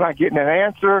 I'm not getting an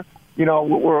answer.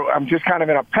 I'm just kind of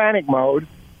in a panic mode.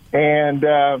 And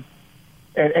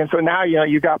so now,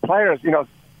 you got players,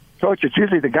 coach, it's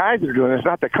usually the guys that are doing this,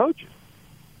 not the coaches.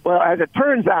 Well, as it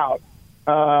turns out,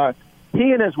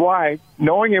 he and his wife,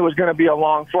 knowing it was going to be a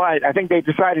long flight, I think they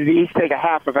decided to each take a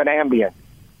half of an Ambien.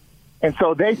 And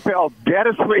so they fell dead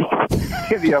asleep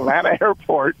in the Atlanta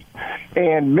airport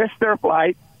and missed their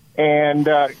flight and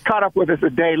caught up with us a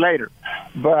day later.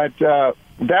 But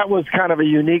that was kind of a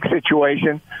unique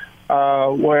situation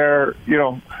where,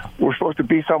 we're supposed to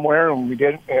be somewhere and we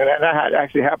didn't. And that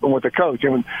actually happened with the coach.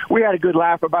 And we had a good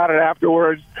laugh about it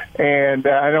afterwards. And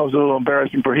I know it was a little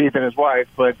embarrassing for Heath and his wife,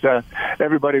 but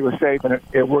everybody was safe and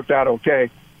it worked out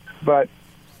okay. But,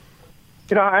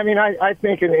 I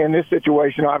think in this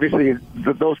situation, obviously,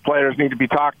 those players need to be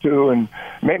talked to, and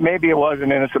maybe it was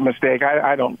an innocent mistake.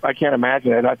 I can't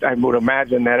imagine it. I would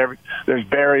imagine that there's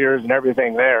barriers and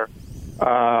everything there.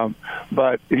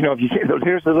 But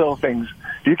here's the little things.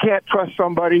 If you can't trust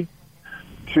somebody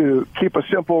to keep a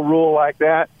simple rule like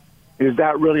that, is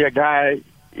that really a guy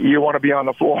you want to be on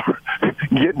the floor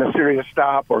getting a serious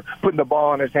stop or putting the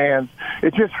ball in his hands?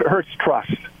 It just hurts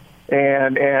trust.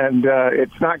 And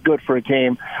it's not good for a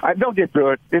team. They'll get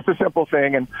through it. It's a simple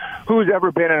thing. And who's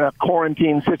ever been in a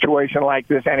quarantine situation like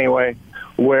this anyway,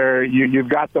 where you've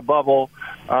got the bubble?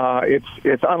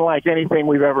 It's unlike anything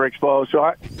we've ever exposed.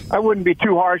 So I wouldn't be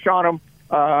too harsh on them,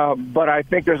 but I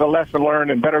think there's a lesson learned,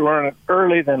 and better learn it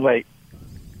early than late.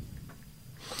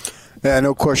 Yeah,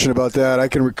 no question about that. I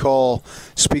can recall,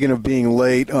 speaking of being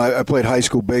late, I played high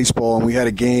school baseball, and we had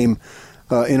a game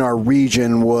in our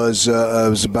region was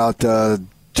about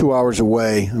 2 hours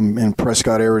away in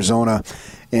Prescott, Arizona.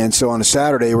 And so on a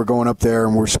Saturday, we're going up there,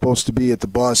 and we're supposed to be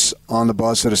on the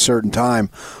bus at a certain time.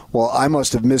 Well, I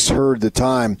must have misheard the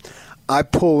time. I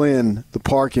pull in the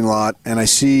parking lot, and I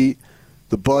see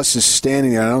the bus is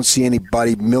standing there. I don't see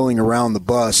anybody milling around the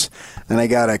bus, and I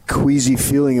got a queasy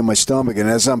feeling in my stomach. And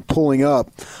as I'm pulling up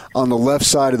on the left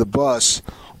side of the bus,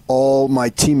 all my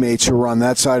teammates who were on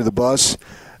that side of the bus,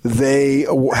 they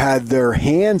had their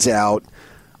hands out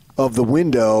of the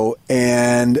window,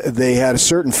 and they had a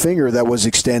certain finger that was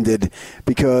extended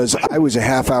because I was a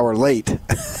half hour late.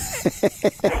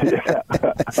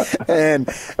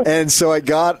 and so I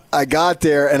got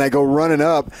there, and I go running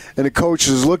up, and the coach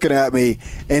is looking at me,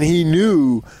 and he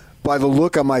knew by the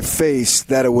look on my face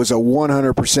that it was a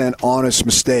 100% honest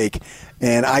mistake,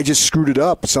 and I just screwed it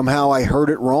up. Somehow I heard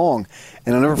it wrong,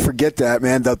 and I'll never forget that,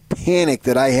 man, the panic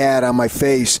that I had on my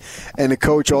face. And the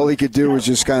coach, all he could do was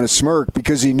just kind of smirk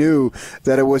because he knew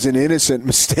that it was an innocent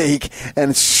mistake.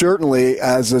 And certainly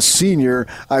as a senior,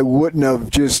 I wouldn't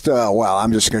have just,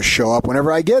 I'm just going to show up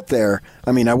whenever I get there.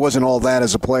 I mean, I wasn't all that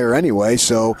as a player anyway,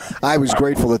 so I was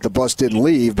grateful that the bus didn't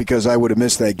leave because I would have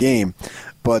missed that game.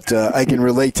 But I can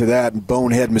relate to that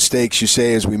bonehead mistakes you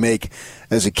say as we make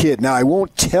as a kid. Now, I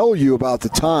won't tell you about the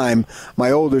time my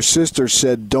older sister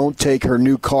said don't take her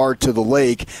new car to the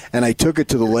lake, and I took it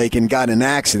to the lake and got in an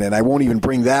accident. I won't even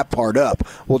bring that part up.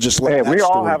 We'll just let that story go. We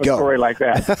all have a story like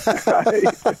that.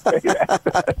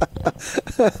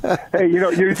 Hey,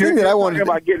 you're talking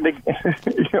about getting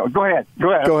to, go ahead.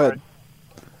 Go ahead.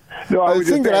 No, the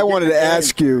thing that I wanted to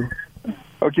ask you.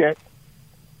 Okay.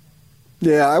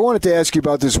 Yeah, I wanted to ask you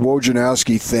about this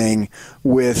Wojnarowski thing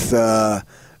with the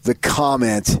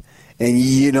comment. And,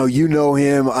 you know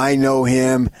him, I know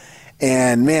him.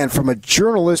 And, man, from a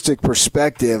journalistic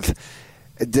perspective,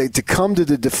 to come to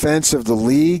the defense of the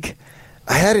league,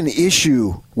 I had an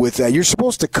issue with that. You're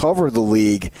supposed to cover the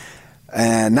league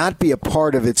and not be a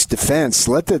part of its defense.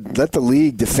 Let the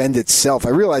league defend itself. I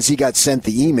realize he got sent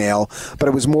the email, but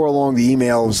it was more along the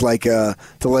email. It was like to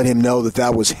let him know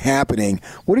that was happening.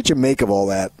 What did you make of all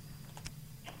that?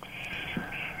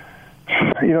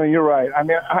 You're right. I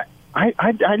mean,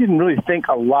 I didn't really think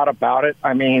a lot about it.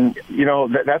 I mean,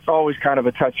 that's always kind of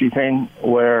a touchy thing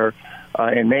where,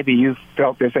 and maybe you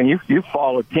felt this, and you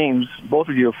followed teams. Both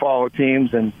of you have followed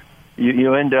teams, and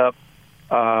you end up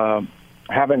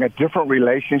having a different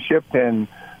relationship than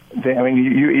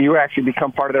you actually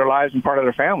become part of their lives and part of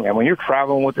their family. And when you're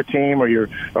traveling with the team or you're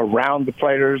around the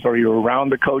players or you're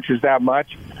around the coaches that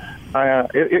much,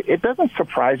 it doesn't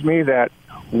surprise me that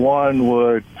one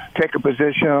would take a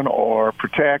position or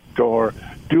protect or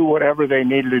do whatever they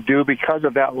needed to do because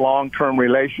of that long-term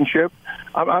relationship.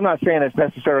 I'm not saying it's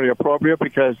necessarily appropriate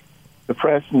because the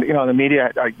press and the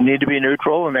media need to be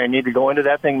neutral and they need to go into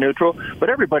that thing neutral. But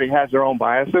everybody has their own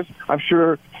biases. I'm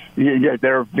sure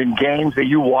there have been games that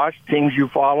you watched, teams you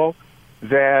follow,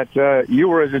 that you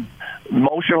were as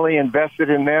emotionally invested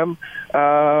in them,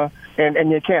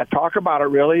 and you can't talk about it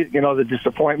really. The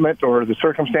disappointment or the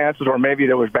circumstances, or maybe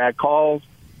there was bad calls,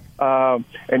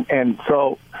 and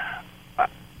so I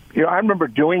remember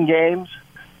doing games.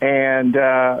 And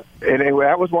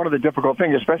that was one of the difficult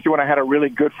things, especially when I had a really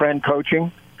good friend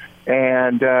coaching,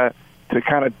 and to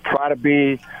kind of try to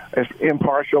be as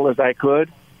impartial as I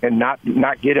could and not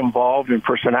get involved in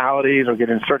personalities or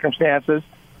get in circumstances.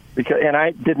 And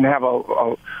I didn't have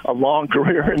a long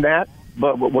career in that,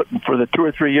 but for the 2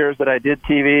 or 3 years that I did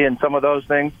TV and some of those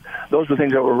things, those were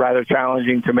things that were rather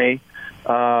challenging to me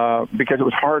because it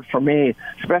was hard for me,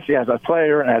 especially as a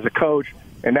player and as a coach,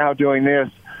 and now doing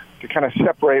this, to kind of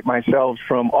separate myself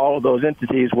from all of those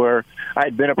entities where I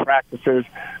had been at practices.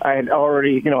 I had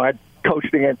already, I'd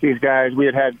coached against these guys. We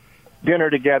had dinner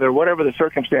together, whatever the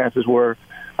circumstances were.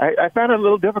 I found it a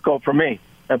little difficult for me,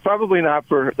 and probably not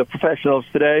for the professionals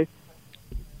today.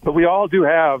 But we all do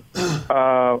have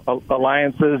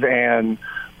alliances and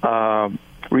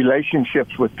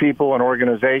relationships with people and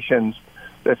organizations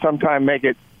that sometimes make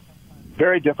it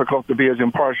very difficult to be as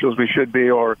impartial as we should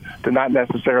be, or to not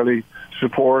necessarily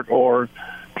support or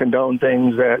condone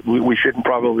things that we shouldn't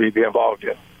probably be involved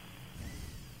in.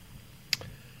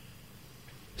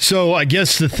 So I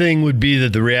guess the thing would be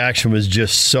that the reaction was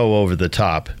just so over the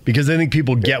top, because I think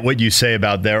people get what you say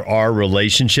about there are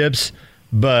relationships,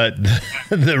 but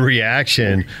the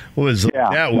reaction was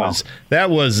that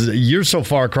was you're so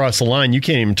far across the line you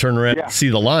can't even turn around and see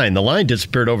the line. The line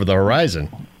disappeared over the horizon.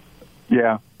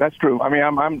 Yeah, that's true. I mean,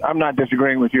 I'm not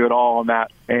disagreeing with you at all on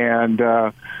that, and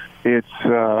it's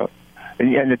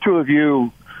and the two of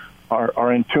you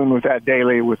are in tune with that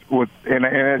daily. And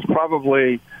it's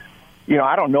probably,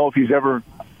 I don't know if he's ever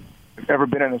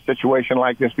been in a situation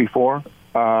like this before.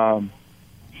 I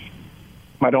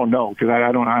don't know because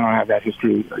I don't have that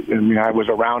history. I mean, I was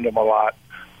around him a lot,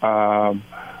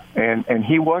 and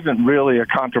he wasn't really a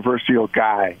controversial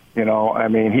guy. I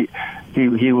mean,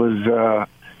 he was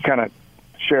kind of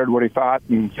shared what he thought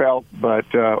and felt, but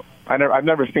I've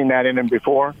never seen that in him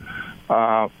before.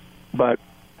 But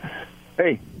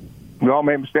hey, we all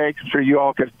made mistakes. I'm sure you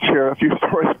all could share a few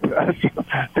stories with us,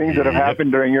 things that have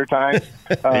happened during your time.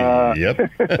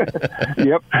 Yep.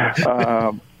 Yep.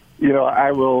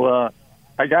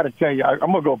 I I got to tell you, I'm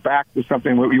going to go back to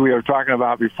something we were talking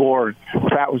about before.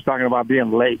 Pat was talking about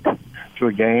being late to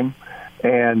a game.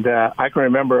 And I can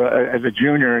remember as a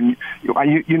junior, and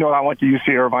I went to UC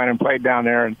Irvine and played down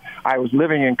there, and I was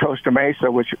living in Costa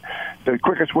Mesa, which the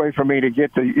quickest way for me to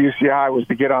get to UCI was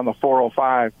to get on the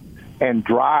 405 and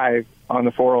drive on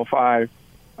the 405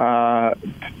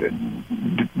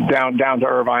 down to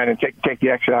Irvine and take the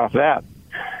exit off that.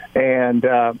 And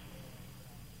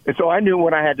so I knew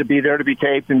when I had to be there to be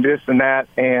taped and this and that.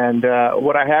 And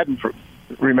what I hadn't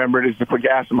remembered is to put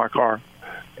gas in my car.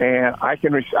 And I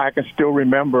can still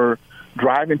remember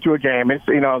driving to a game. It's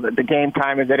the game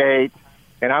time is at 8,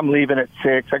 and I'm leaving at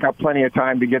 6. I got plenty of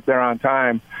time to get there on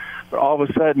time. But all of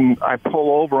a sudden, I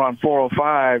pull over on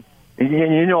 405, and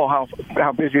you know how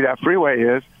busy that freeway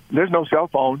is. There's no cell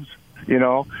phones,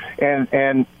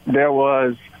 and there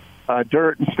was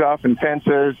dirt and stuff and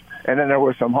fences, and then there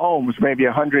were some homes, maybe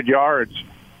 100 yards.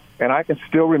 And I can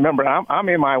still remember. I'm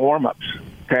in my warm-ups.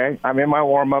 Okay, I'm in my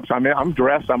warm-ups. I'm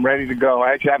dressed. I'm ready to go.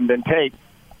 I actually haven't been taped.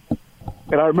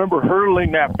 And I remember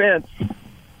hurdling that fence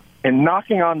and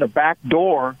knocking on the back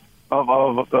door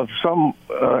of some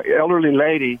elderly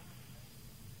lady.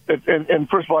 And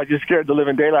first of all, I just scared the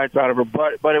living daylights out of her.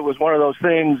 But it was one of those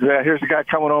things that here's a guy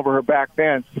coming over her back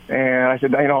fence. And I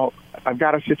said, I've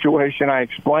got a situation. I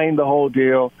explained the whole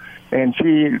deal. And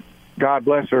she, God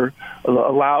bless her,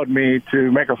 allowed me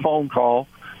to make a phone call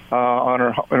on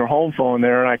her home phone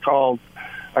there, and I called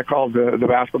the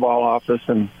basketball office,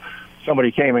 and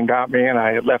somebody came and got me, and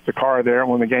I had left the car there.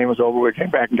 When the game was over, we came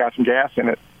back and got some gas in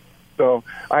it. So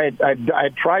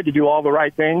I tried to do all the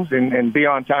right things and be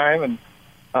on time, and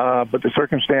but the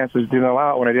circumstances didn't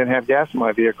allow it when I didn't have gas in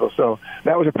my vehicle. So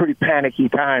that was a pretty panicky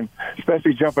time,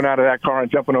 especially jumping out of that car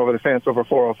and jumping over the fence over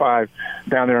 405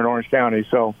 down there in Orange County.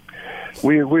 So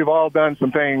we've all done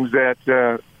some things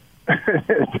that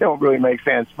don't really make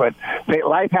sense, but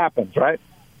life happens, right?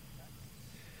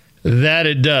 That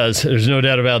it does. There's no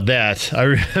doubt about that. I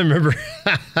remember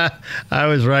I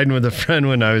was riding with a friend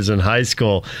when I was in high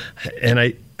school, and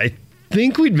I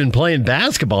think we'd been playing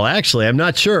basketball, actually. I'm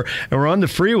not sure. And we're on the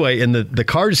freeway, and the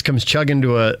car just comes chugging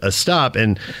to a stop,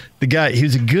 and the guy, he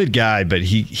was a good guy, but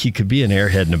he could be an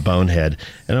airhead and a bonehead.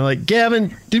 And I'm like,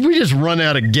 Gavin, did we just run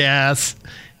out of gas?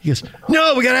 He goes,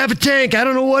 no, we got to have a tank. I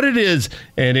don't know what it is.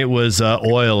 And it was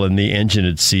oil, and the engine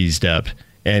had seized up.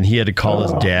 And he had to call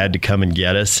his dad to come and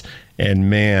get us. And,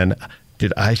 man,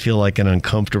 did I feel like an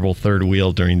uncomfortable third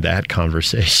wheel during that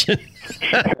conversation.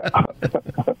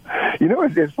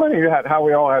 It's funny how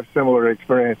we all have similar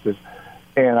experiences.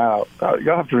 And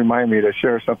you'll have to remind me to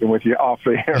share something with you off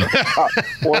the air.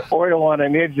 Oil on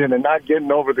an engine and not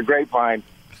getting over the grapevine.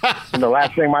 And the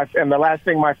last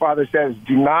thing my father says,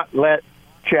 do not let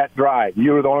Chet drive.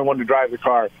 You were the only one to drive the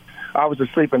car. I was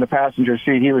asleep in the passenger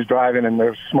seat. He was driving, and there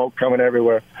was smoke coming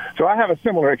everywhere. So I have a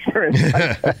similar experience.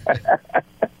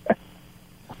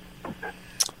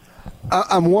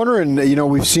 I'm wondering,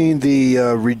 we've seen the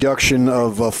reduction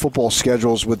of football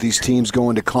schedules with these teams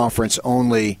going to conference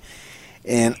only,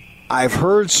 and I've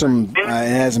heard some, it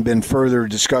hasn't been further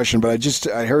discussion, but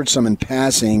I heard some in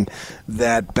passing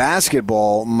that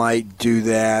basketball might do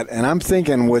that, and I'm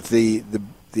thinking with the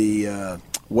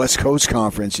West Coast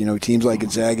Conference, teams like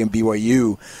Gonzaga and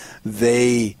BYU,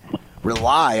 they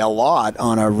rely a lot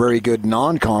on a very good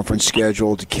non-conference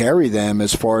schedule to carry them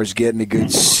as far as getting a good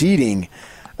seeding.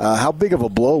 How big of a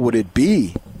blow would it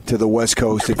be to the West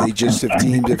Coast if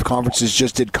conferences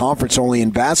just did conference only in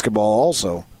basketball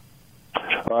also?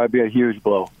 It'd be a huge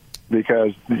blow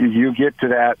because you get to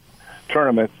that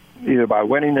tournament either by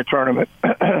winning the tournament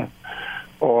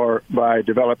or by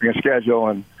developing a schedule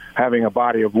and having a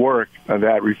body of work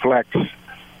that reflects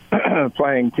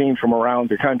playing teams from around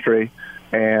the country,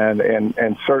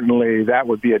 and certainly that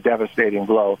would be a devastating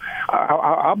blow.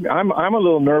 I'm a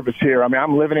little nervous here. I mean,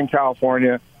 I'm living in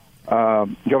California.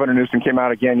 Governor Newsom came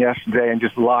out again yesterday and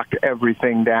just locked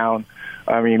everything down.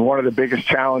 I mean, one of the biggest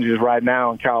challenges right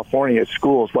now in California is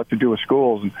schools, what to do with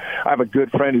schools. And I have a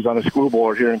good friend who's on the school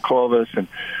board here in Clovis, and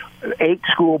 8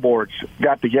 school boards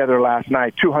got together last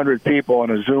night, 200 people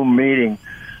in a Zoom meeting,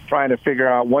 trying to figure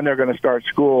out when they're going to start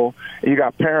school. You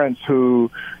got parents who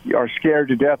are scared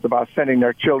to death about sending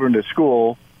their children to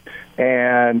school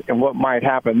and what might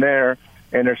happen there.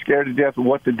 And they're scared to death of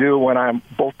what to do when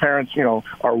both parents,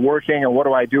 are working, and what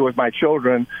do I do with my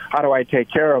children? How do I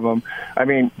take care of them? I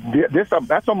mean,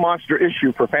 that's a monster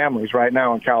issue for families right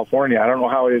now in California. I don't know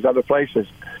how it is other places.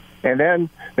 And then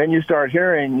you start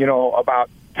hearing, about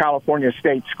California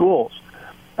state schools.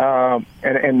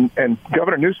 And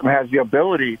Governor Newsom has the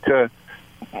ability to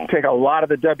take a lot of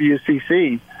the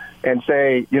WCC and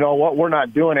say, you know what, we're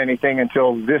not doing anything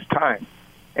until this time.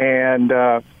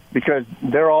 and because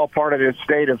they're all part of this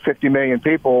state of 50 million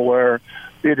people where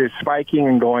it is spiking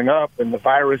and going up, and the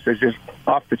virus is just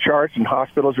off the charts, and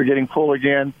hospitals are getting full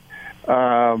again.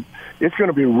 It's going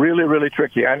to be really, really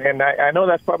tricky. And I know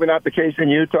that's probably not the case in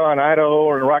Utah and Idaho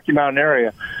or in the Rocky Mountain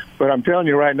area, but I'm telling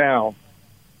you right now,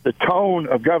 the tone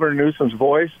of Governor Newsom's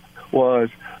voice was,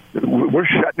 we're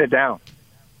shutting it down.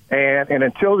 And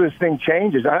until this thing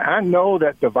changes, I know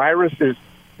that the virus is,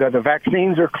 that the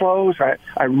vaccines are closed.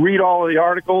 I read all of the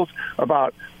articles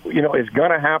about, it's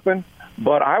going to happen,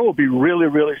 but I will be really,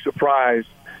 really surprised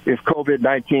if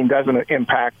COVID-19 doesn't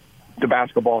impact the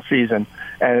basketball season.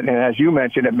 And as you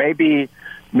mentioned, maybe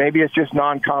it's just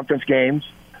non-conference games,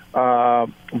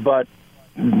 but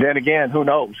then again, who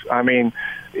knows? I mean,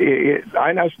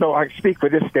 I just know, I speak for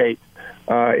this state.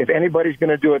 If anybody's going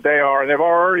to do it, they are. And they've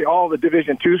already, all the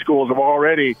Division II schools have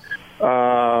already,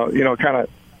 kind of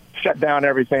shut down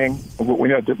everything.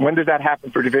 When does that happen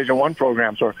for Division I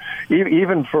programs, or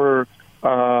even for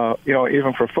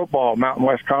football? Mountain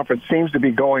West Conference seems to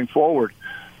be going forward,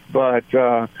 but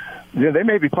they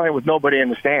may be playing with nobody in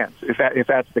the stands if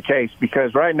that's the case,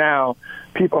 because right now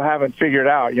people haven't figured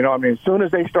out. As soon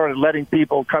as they started letting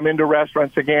people come into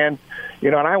restaurants again,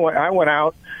 and I went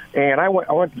out and I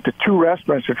went to 2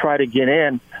 restaurants to try to get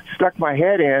in, stuck my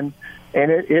head in, and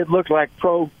it looked like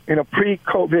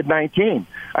pre-COVID-19.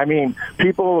 I mean,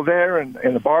 people there in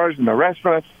the bars and the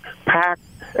restaurants packed.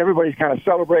 Everybody's kind of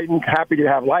celebrating, happy to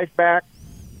have life back.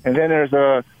 And then there's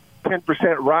a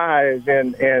 10% rise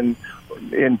in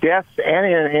deaths and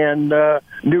in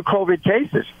new COVID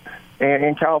cases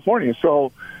in California.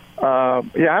 So, I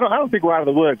don't think we're out of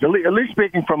the woods. At least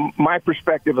speaking from my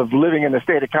perspective of living in the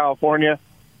state of California,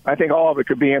 I think all of it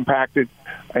could be impacted.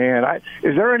 And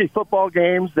is there any football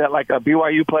games that like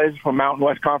BYU plays from Mountain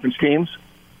West Conference teams?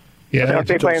 Yeah, Aren't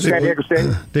they playing San Diego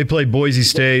State? They play Boise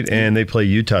State and they play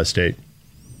Utah State.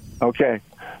 Okay.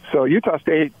 So Utah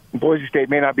State, Boise State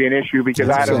may not be an issue because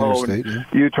Idaho and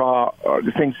Utah,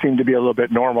 things seem to be a little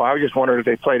bit normal. I was just wondering if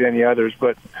they played any others.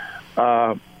 But,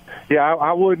 I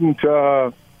wouldn't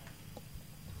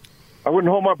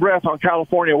hold my breath on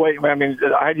California. I mean,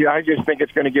 I just think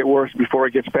it's going to get worse before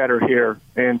it gets better here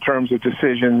in terms of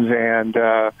decisions. And,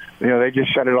 they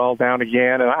just shut it all down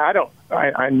again. And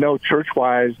I know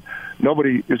church-wise,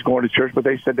 nobody is going to church, but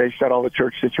they said they shut all the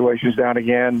church situations down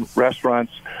again,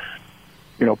 restaurants,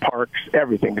 parks,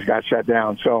 everything has got shut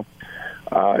down. So,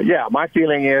 my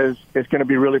feeling is it's going to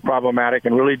be really problematic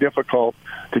and really difficult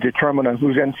to determine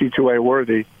who's NC2A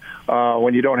worthy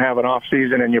when you don't have an off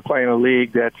season and you're playing a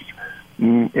league that's,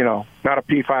 not a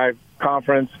P5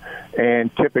 conference,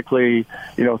 and typically,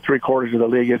 3/4 of the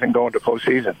league isn't going to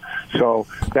postseason. So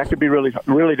that could be really,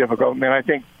 really difficult. And I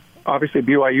think obviously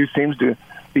BYU seems to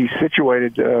be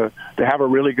situated to have a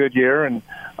really good year, and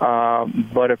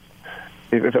but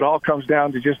if it all comes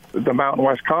down to just the Mountain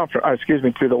West Conference, to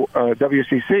the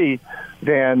WCC,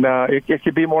 then it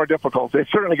could be more difficult.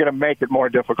 It's certainly going to make it more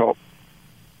difficult.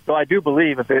 So I do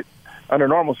believe under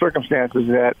normal circumstances,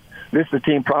 that this is the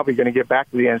team probably going to get back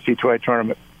to the NC2A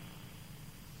tournament.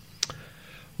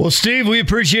 Well, Steve, we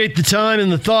appreciate the time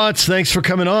and the thoughts. Thanks for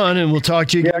coming on, and we'll talk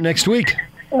to you again next week.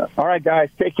 All right, guys.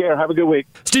 Take care. Have a good week.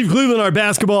 Steve Cleveland, our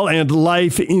basketball and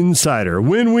life insider.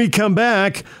 When we come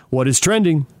back, what is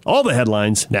trending? All the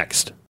headlines next.